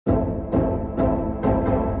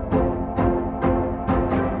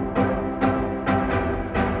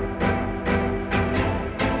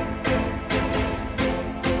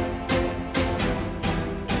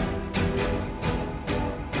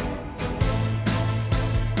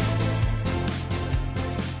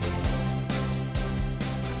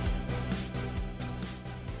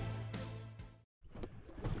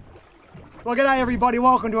Well, g'day everybody,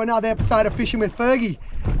 welcome to another episode of Fishing with Fergie.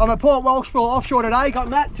 I'm at Port Welshpool offshore today. Got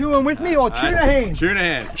Matt Tuhan with me, or tuna hand? Tuna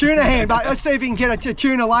hand. Tuna hand, but let's see if we can get a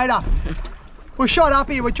tuna later. We're shot up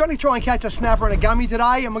here, we're trying to catch a snapper and a gummy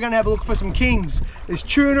today, and we're going to have a look for some kings. There's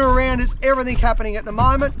tuna around, there's everything happening at the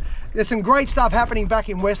moment. There's some great stuff happening back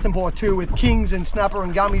in Western Port too, with kings and snapper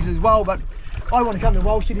and gummies as well, but I want to come to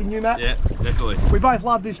Welsh, didn't you, Matt? Yeah, definitely. We both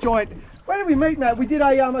love this joint. Where did we meet, Matt? We did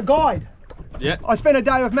a guide. Yeah. I spent a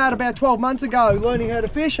day with Matt about 12 months ago learning how to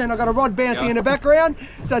fish, and I got a rod bouncing in the background,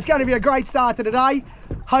 so it's going to be a great start to today.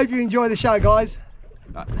 Hope you enjoy the show, guys.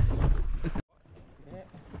 Got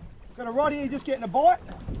a rod here just getting a bite.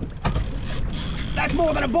 That's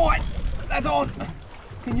more than a bite. That's on.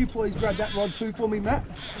 Can you please grab that rod too for me, Matt?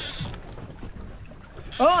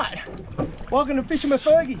 All right, welcome to Fishing with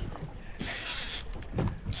Fergie.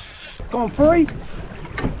 Gone free.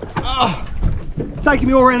 Oh, taking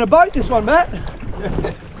me all around the boat, this one, Matt.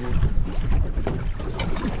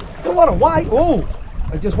 A lot of weight. Oh,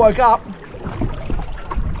 I just woke up.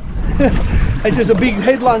 It's just a big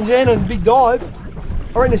head lunge in and a big dive.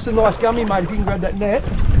 I reckon this is a nice gummy, mate, if you can grab that net.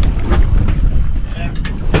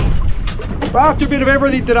 We're after a bit of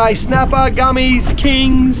everything today. Snapper, gummies,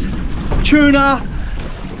 kings, tuna.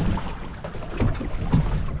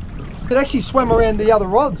 It actually swam around the other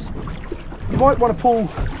rods. You might want to pull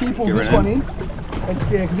this one in.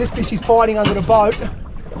 Yeah, because this fish is fighting under the boat.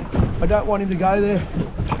 I don't want him to go there.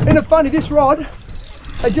 Isn't it funny, this rod,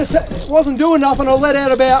 it just wasn't doing nothing. I let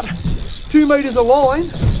out about 2 metres of line,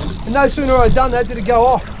 and no sooner I'd done that did it go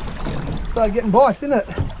off. Started getting bites, didn't it?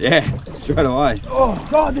 Yeah, straight away. Oh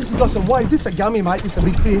God, this has got some weight. This is a gummy, mate. This is a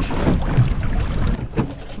big fish.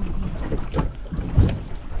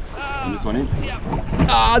 And this one in?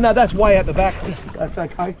 Ah, no, that's way out the back. That's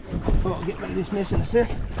okay. Well, I'll get rid of this mess in a sec.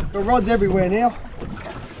 The rod's everywhere now.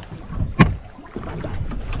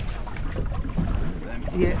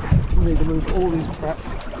 Yeah, we need to move all this crap.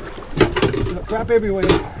 We've got crap everywhere.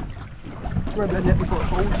 Grab that net before it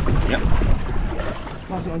falls. Yep.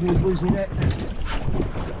 Last thing I do is lose my net.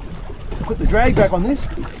 Put the drag back on this.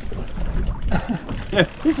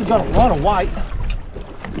 This has got a lot of weight.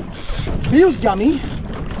 Feels gummy.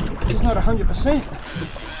 It's not 100%.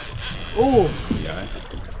 Oh. Yeah.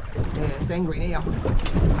 Yeah, it's angry now.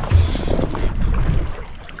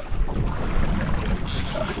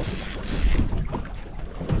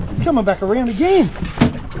 It's coming back around again.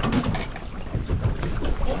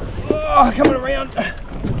 Oh, coming around.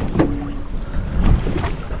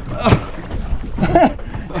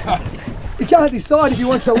 You can't decide if he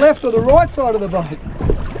wants the left or the right side of the boat.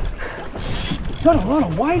 Got a lot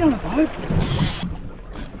of weight on it though.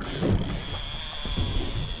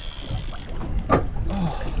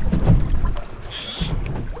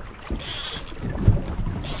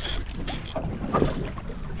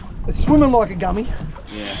 It's swimming like a gummy.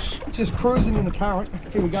 Yeah. It's just cruising in the current.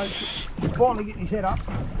 Here we go. Finally getting his head up.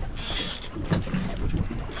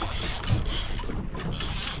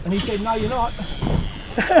 And he said, no, you're not.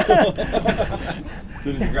 As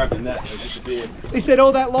soon as you grab the net, it disappeared. He said,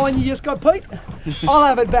 all that line you just got, Pete? I'll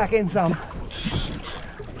have it back in some.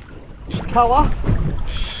 Colour.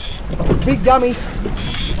 Big gummy.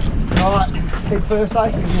 Alright, head first, eh?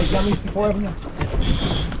 You can have gummies before, haven't you?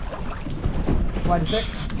 Wait a sec.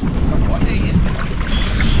 Not quite there yet.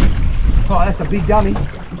 Oh, that's a big gummy.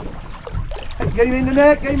 Get him in the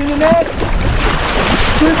net, get him in the net.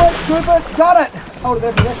 Scoop it, got it. Hold it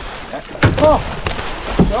there for a sec. Yeah. Oh,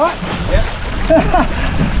 alright?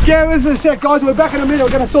 Yep. Give us a sec, guys. We're back in a minute. We're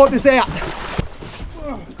going to sort this out.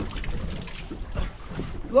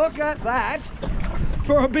 Look at that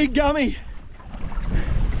for a big gummy.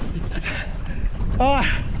 Oh,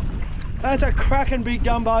 that's a cracking big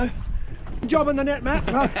gumbo. Good job on the net, Matt.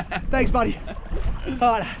 Oh, thanks, buddy.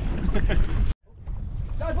 All right.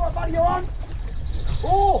 Go for it, buddy. You're on.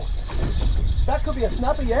 Oh, that could be a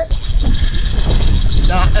snapper yet.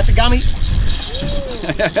 Nah, that's a gummy.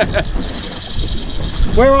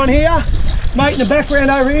 We're on here. Mate in the background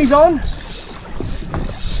over here, he's on.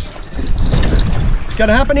 It's going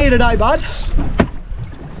to happen here today, bud.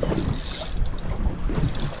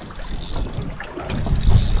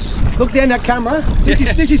 Look down that camera.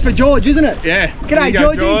 This is for George, isn't it? Yeah. G'day,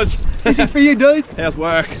 George. This is for you, dude. How's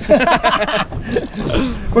work?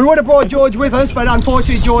 We would have brought George with us, but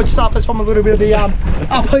unfortunately George suffers from a little bit of the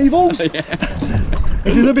upheavals. Yeah.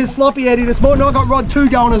 He's a little bit sloppy-headed this morning. I've got rod 2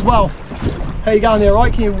 going as well. How you going there,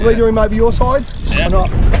 right? Can you lead him over your side? Yeah. Or not?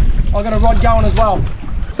 I've got a rod going as well.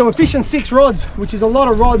 So we're fishing 6 rods, which is a lot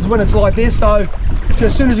of rods when it's like this. So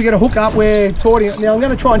as soon as we get a hook up, we're taugting it. Now I'm going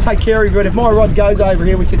to try and take care of it. If my rod goes over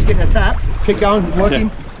here, which it's getting a tap, keep going, work him,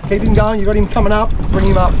 keep him going. You've got him coming up, bring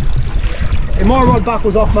him up. If my rod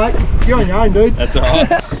buckles off, mate, you're on your own, dude. That's all right.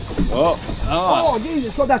 Oh, Oh,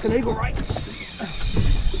 Jesus, God, that's an eagle ray.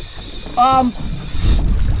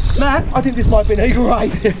 Matt, I think this might be an eagle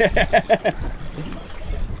ray.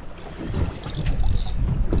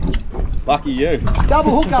 Lucky you.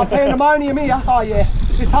 Double hook up, pandemonium here. Oh yeah,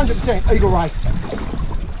 it's 100% eagle ray.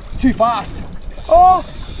 Too fast. Oh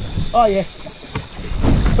yeah.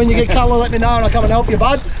 When you get colour, let me know and I'll come and help you,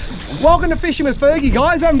 bud. Welcome to Fishing with Fergie,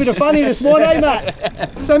 guys. Having a bit of fun here this morning, eh,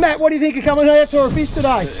 Matt? So, Matt, what do you think of coming out for a fish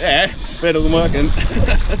today? Yeah, better than working.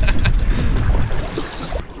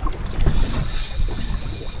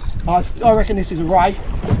 I reckon this is a ray.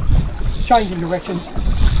 Changing direction.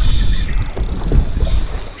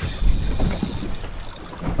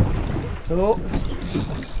 Oh.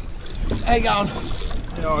 How you going?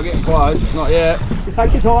 Yeah, I'll get close. Not yet. You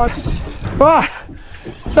take your time. Right.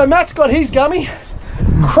 So Matt's got his gummy.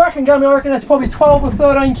 Cracking gummy, I reckon that's probably 12 or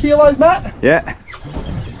 13 kilos, Matt. Yeah.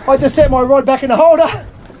 I just set my rod back in the holder.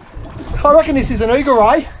 I reckon this is an eagle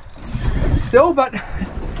ray still, but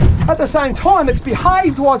at the same time it's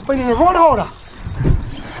behaved while it's been in the rod holder.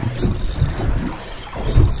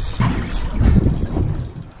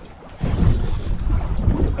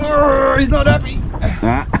 He's not happy.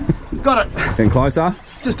 Nah. Got it. Getting closer.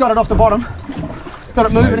 Just got it off the bottom. Got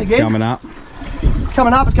it moving again. Coming up. It's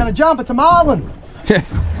coming up, it's going to jump. It's a marlin. Yeah.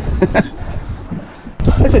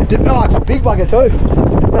 It's a big bugger too.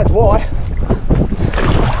 That's why.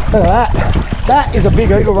 Look at that. That is a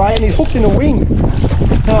big eagle ray and he's hooked in the wing.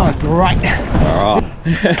 Oh, great. All right.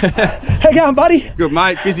 How you going, buddy? Good,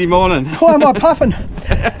 mate. Busy morning. Why am I puffing?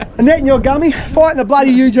 A net in your gummy, fighting a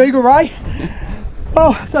bloody huge eagle ray.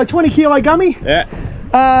 Oh, so 20 kilo gummy.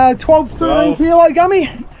 Yeah. 12, 13 kilo gummy.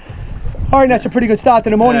 I reckon that's a pretty good start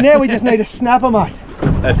to the morning. Now we just need a snapper, mate.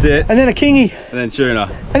 That's it. And then a kingy. And then tuna.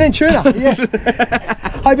 And then tuna, yeah.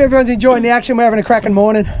 Hope everyone's enjoying the action. We're having a cracking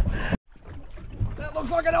morning. That looks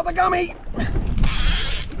like another gummy.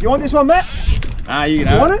 You want this one, Matt? Ah, you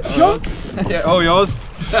know. You want it? Sure. Yeah, all yours.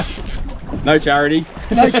 No charity.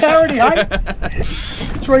 No charity, hey?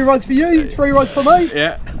 3 rods for you, 3 rods for me.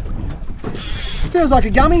 Yeah. Feels like a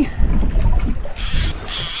gummy.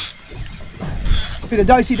 Bit of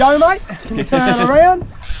do-si-do, mate. Turn it around.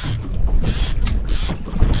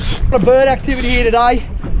 Got a bird activity here today.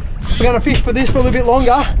 We're going to fish for this for a little bit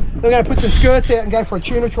longer. We're going to put some skirts out and go for a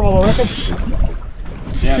tuna trawl, I reckon.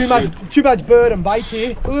 Yeah, Too much bird and bait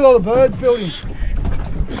here. Look at all the birds building.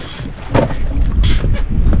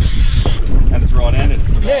 And it's right-handed.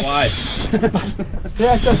 It's the right way.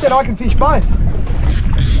 Yeah, as I said, I can fish both.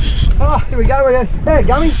 Oh, here we go. Hey,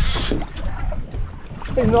 gummy.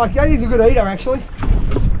 He's like, yeah, he's a good eater, actually.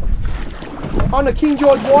 On the King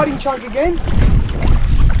George whiting chunk again.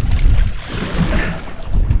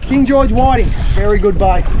 King George whiting. Very good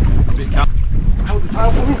bait. Hold the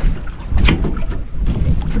tail for me.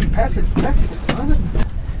 Pretty passive, at the moment.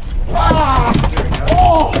 Ah!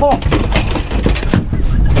 Oh!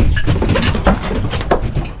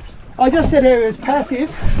 I just said he was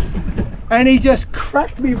passive and he just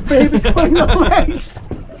cracked me fair between the legs.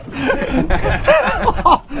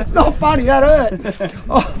 Oh, it's not funny, that hurt.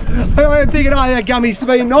 Oh, I'm thinking, oh, that gummy's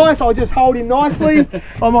been nice, I'll just hold him nicely.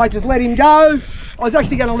 I might just let him go. I was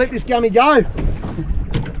actually going to let this gummy go.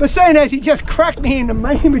 But seeing as he just cracked me in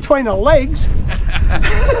between the legs,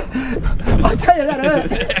 I tell you, that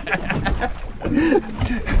hurt.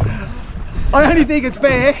 I only think it's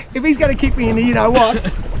fair, if he's going to kick me in the you-know-what,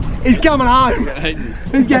 he's coming home.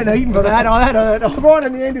 He's getting eaten for that. Oh, that hurt. Oh, right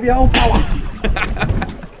on the end of the old fella.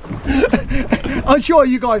 I'm sure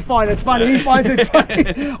you guys find it's funny. He finds it funny.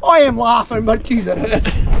 I am laughing, but geez, it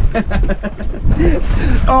hurts.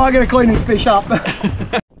 Oh, I'm going to clean this fish up.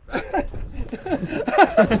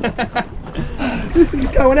 This is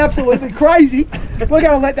going absolutely crazy. We're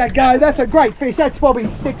going to let that go. That's a great fish. That's probably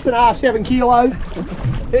 6.5, 7 kilos.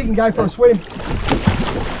 He can go for a swim.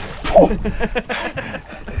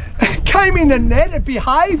 Came in the net, it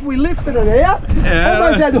behaved, we lifted it out. Yeah.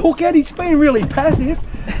 Almost had the hook out. He's been really passive.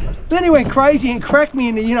 Then he went crazy and cracked me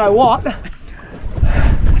in the you-know-what.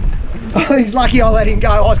 He's lucky I let him go.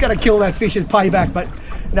 I was going to kill that fish as payback, but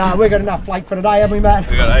no, we've got enough flake for today, haven't we, Matt?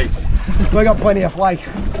 We got heaps. We've got plenty of flake.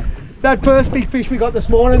 That first big fish we got this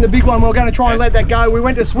morning, the big one, we were going to try and let that go. We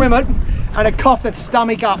went to swim it and it coughed its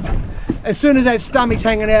stomach up. As soon as that stomach's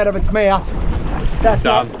hanging out of its mouth,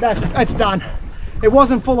 it's done. It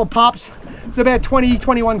wasn't full of pups. It's about 20,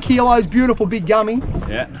 21 kilos, beautiful big gummy.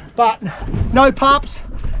 Yeah. But no pups,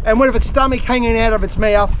 and with its stomach hanging out of its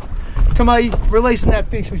mouth, to me, releasing that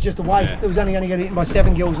fish was just a waste. Yeah. It was only going to get eaten by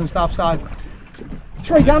 7 gills and stuff, so.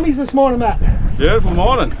 3 gummies this morning, Matt. Beautiful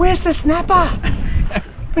morning. Where's the snapper?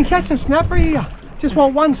 been catching snapper here. Just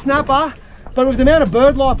want one snapper, but with the amount of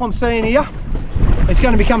bird life I'm seeing here, it's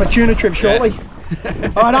going to become a tuna trip shortly.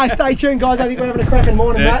 Yeah. All right, stay tuned, guys. I think we're having a cracking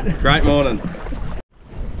morning, Matt. Great morning.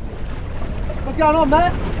 What's going on,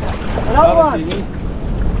 Matt? Another one.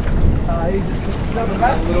 Another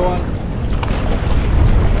Matt. A little one.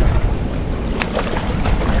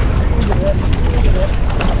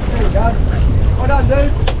 There you go. Well done,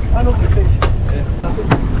 dude. Unhook your fish.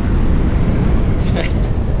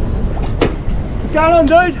 What's going on,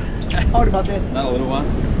 dude? Hold him up there. Another little one.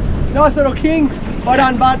 Nice little king. Well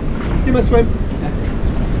done, bud. Give him a swim.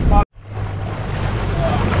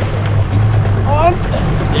 On.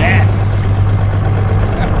 Yes.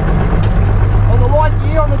 On the light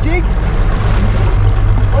gear, on the jig.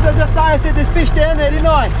 What did I just say? I said there's fish down there, didn't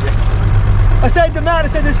I? Yeah. I said to Matt, I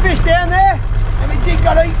said there's fish down there, and the jig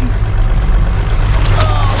got eaten.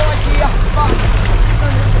 Oh, light gear. Fuck. A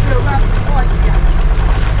bit of wrap. Light gear.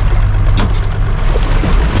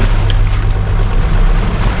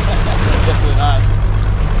 Definitely not.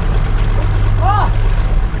 Ah!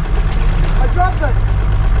 I dropped it.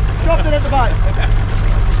 Dropped it at the boat.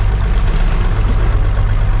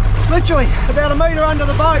 Literally about a metre under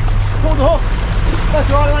the boat. Pulled the hooks.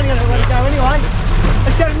 That's all right, I'm only going to let it go anyway.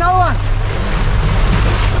 Let's get another one.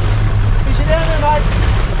 Fish it down there, mate.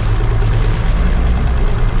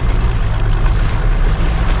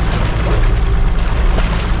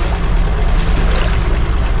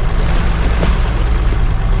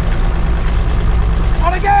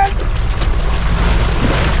 On again!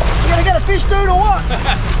 You gonna get a fish, dude, or what? You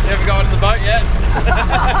haven't got in the boat yet?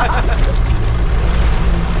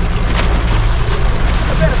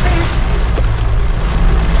 A better fish.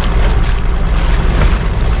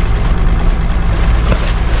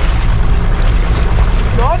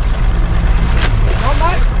 Got? Got,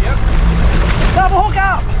 mate? Yep. Double hook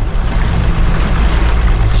up!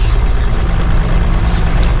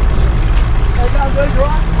 There you go, dude,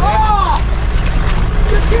 right? Oh!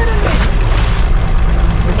 You're kidding me!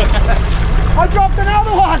 I dropped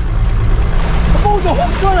another one! I pulled the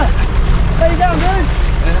hooks on it! There you go, dude!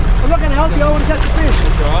 I'm not going to help you, I want to catch the fish.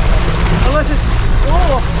 That's alright. Unless it's...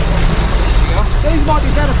 Oh! These might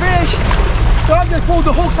be better fish! So I've just pulled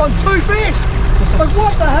the hooks on 2 fish! Like,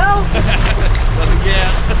 what the hell? Doesn't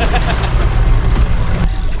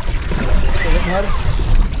count.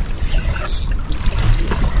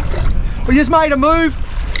 We just made a move.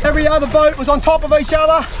 Every other boat was on top of each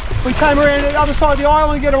other. We came around the other side of the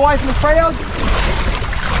island to get away from the crowd.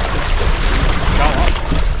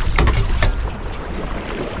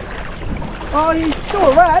 Oh, you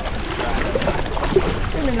saw a rat?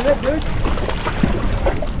 Hang in that, dude.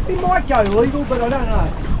 He might go legal, but I don't know.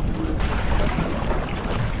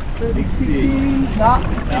 30, 60, nah,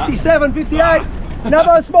 57, 58. Nah.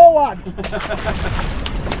 Another small one.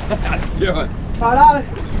 That's good. Righto.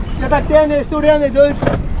 Get back down there, still down there, dude.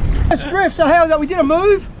 This drift, so how that we did a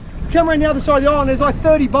move, come around the other side of the island, there's like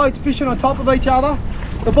 30 boats fishing on top of each other.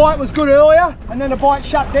 The bite was good earlier, and then the bite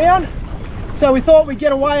shut down. So we thought we'd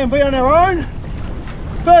get away and be on our own.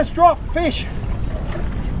 First drop, fish.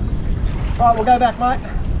 Alright, we'll go back, mate.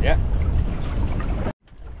 Yeah.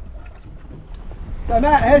 So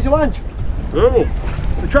Matt, how's your lunch? Good.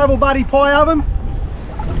 The Travel Buddy pie oven,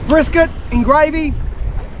 brisket in gravy,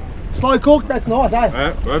 slow cooked, that's nice, eh?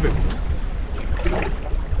 Yeah, perfect.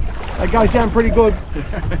 That goes down pretty good.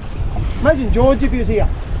 Imagine George if he was here.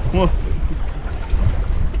 What?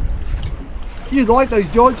 You'd like these,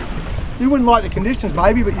 George. You wouldn't like the conditions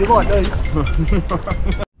maybe, but you'd like these.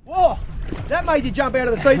 Whoa, that made you jump out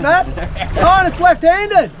of the seat, Matt. Oh, and it's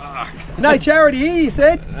left-handed. No charity here, you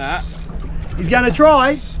said. Nah. He's going to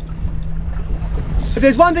try. If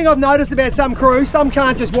there's one thing I've noticed about some crews, some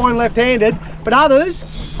can't just wind left-handed, but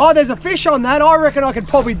others, oh, there's a fish on that. I reckon I could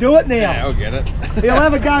probably do it now. Yeah, I'll get it. He'll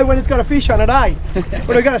have a go when it's got a fish on it, eh? But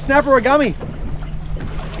we've got a snapper or a gummy.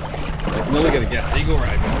 I've nearly got a guest eagle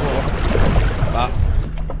ray before. But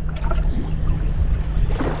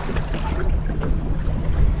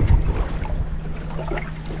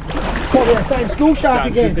probably our same school shark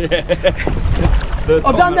again.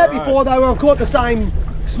 I've done that before though, where I've caught the same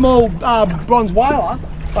small bronze whaler,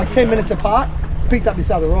 like 10 minutes apart. It's picked up this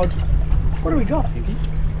other rod. What do we got? Pinky?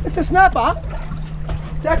 It's a snapper.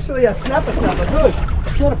 It's actually a snapper too.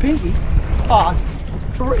 It's not a pinky. Oh,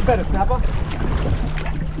 it's a better snapper.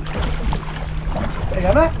 There you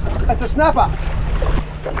go, mate. That's a snapper.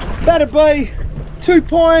 That'd be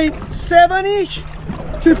 2.7-ish,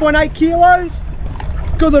 2.8 kilos.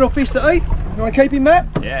 Good little fish to eat. You want to keep him, Matt?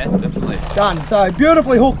 Yeah, definitely. Done. So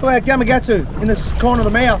beautifully hooked like Gamakatsu in this corner of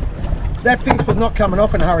the mouth. That fish was not coming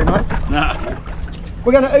off in a hurry, mate. Nah.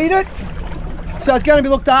 We're going to eat it. so it's going to be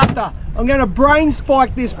looked after. I'm going to brain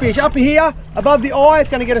spike this fish. Up here, above the eye, it's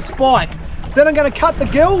going to get a spike. Then I'm going to cut the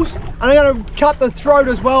gills, and I'm going to cut the throat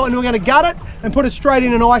as well, and we're going to gut it and put it straight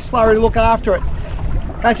in an ice slurry to look after it.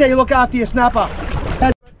 That's how you look after your snapper.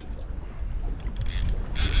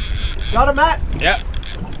 Got it, Matt? Yep.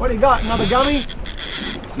 What do you got? Another gummy?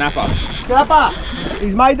 Snapper. Snapper.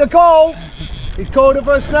 He's made the call. He's called it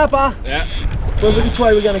for a snapper. Yeah. Well, which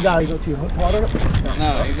way we're going to go? He's not too hot on it.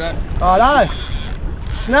 No, exactly. I know.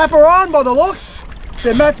 Snapper on by the looks.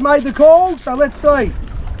 So Matt's made the call, so let's see.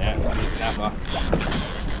 Yeah, snapper.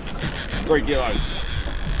 3 kilos.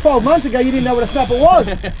 12 months ago you didn't know what a snapper was.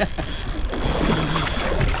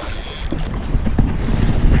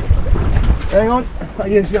 Hang on, I'm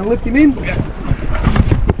just going to lift him in. Yeah.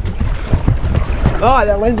 Alright,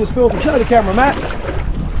 that lens was filthy. Show the camera, Matt.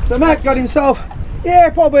 So Matt got himself, yeah,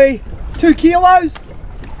 probably 2 kilos.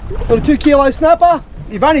 Got a 2 kilo snapper.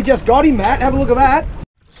 You've only just got him, Matt. Have a look at that.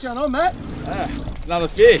 What's going on, Matt? Another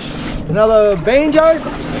fish. Another banjo.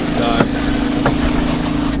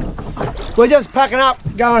 We're just packing up,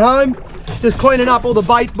 going home. Just cleaning up all the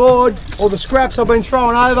bait board, all the scraps I've been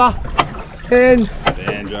throwing over. And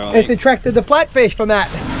Banjo, it's attracted the flatfish for Matt.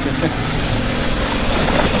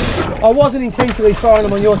 I wasn't intentionally throwing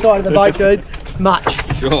them on your side of the boat, dude. Much.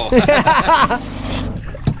 Sure.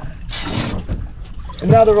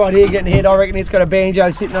 Another right here getting hit. I reckon it's got a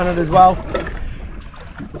banjo sitting on it as well.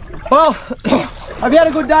 Well, have you had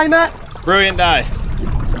a good day, Matt? Brilliant day.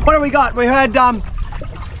 What have we got? We had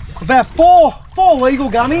about four legal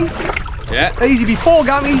gummies. Yeah. Easy to be 4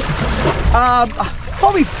 gummies.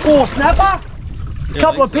 Probably 4 snapper. A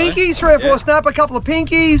couple of pinkies, 3 or 4 snapper, a couple of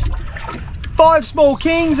pinkies. 5 small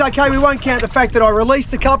kings. Okay, we won't count the fact that I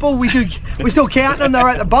released a couple. We're still counting them. They're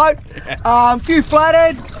at the boat. A few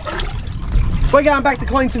flathead. We're going back to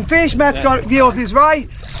clean some fish. Matt's got to deal with this ray.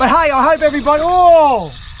 But hey, I hope everybody. Oh,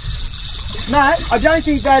 Matt, I don't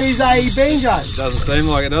think that is a banjo. Doesn't seem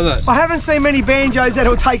like it, does it? I haven't seen many banjos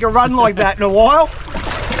that'll take a run like that in a while.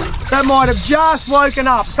 That might have just woken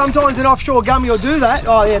up. Sometimes an offshore gummy will do that.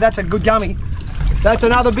 Oh yeah, that's a good gummy. That's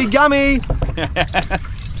another big gummy.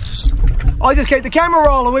 I just keep the camera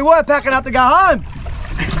rolling. We were packing up to go home.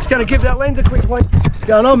 Just going to give that lens a quick clean. What's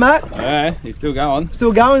going on, Matt? Yeah, he's still going.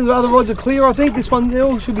 Still going. The other rods are clear, I think. This one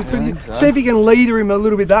should be pretty good. So. See if you can leader him a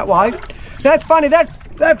little bit that way. That's funny.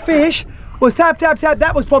 That fish was tap, tap, tap.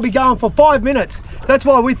 That was probably going for 5 minutes. That's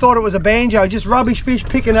why we thought it was a banjo. Just rubbish fish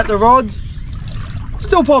picking at the rods.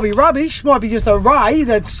 Still probably rubbish. Might be just a ray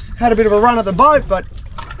that's had a bit of a run at the boat, but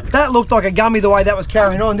that looked like a gummy the way that was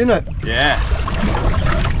carrying on, didn't it? Yeah.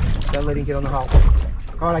 Don't let him get on the hole.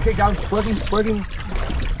 All right, keep going. Work him.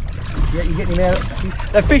 Yeah, you're getting him out.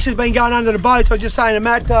 That fish has been going under the boat, so I was just saying to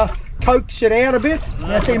Matt, coax it out a bit.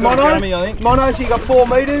 Now see mono. Gummy, I think. Mono, so you got 4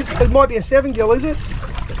 metres. It might be a 7 gill, is it?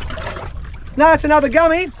 No, it's another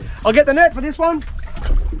gummy. I'll get the net for this one.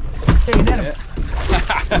 There you net him.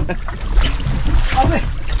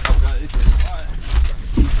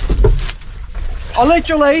 I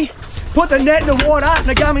literally put the net in the water and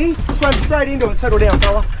the gummy swam straight into it. Settle down,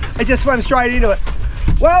 fella. It just swam straight into it.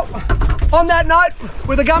 Well, on that note,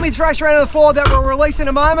 with the gummy thrasher out of the floor that we'll release in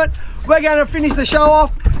a moment, we're going to finish the show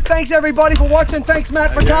off. Thanks everybody for watching. Thanks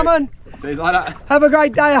Matt for coming. See you later. Have a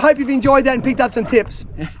great day. I hope you've enjoyed that and picked up some tips.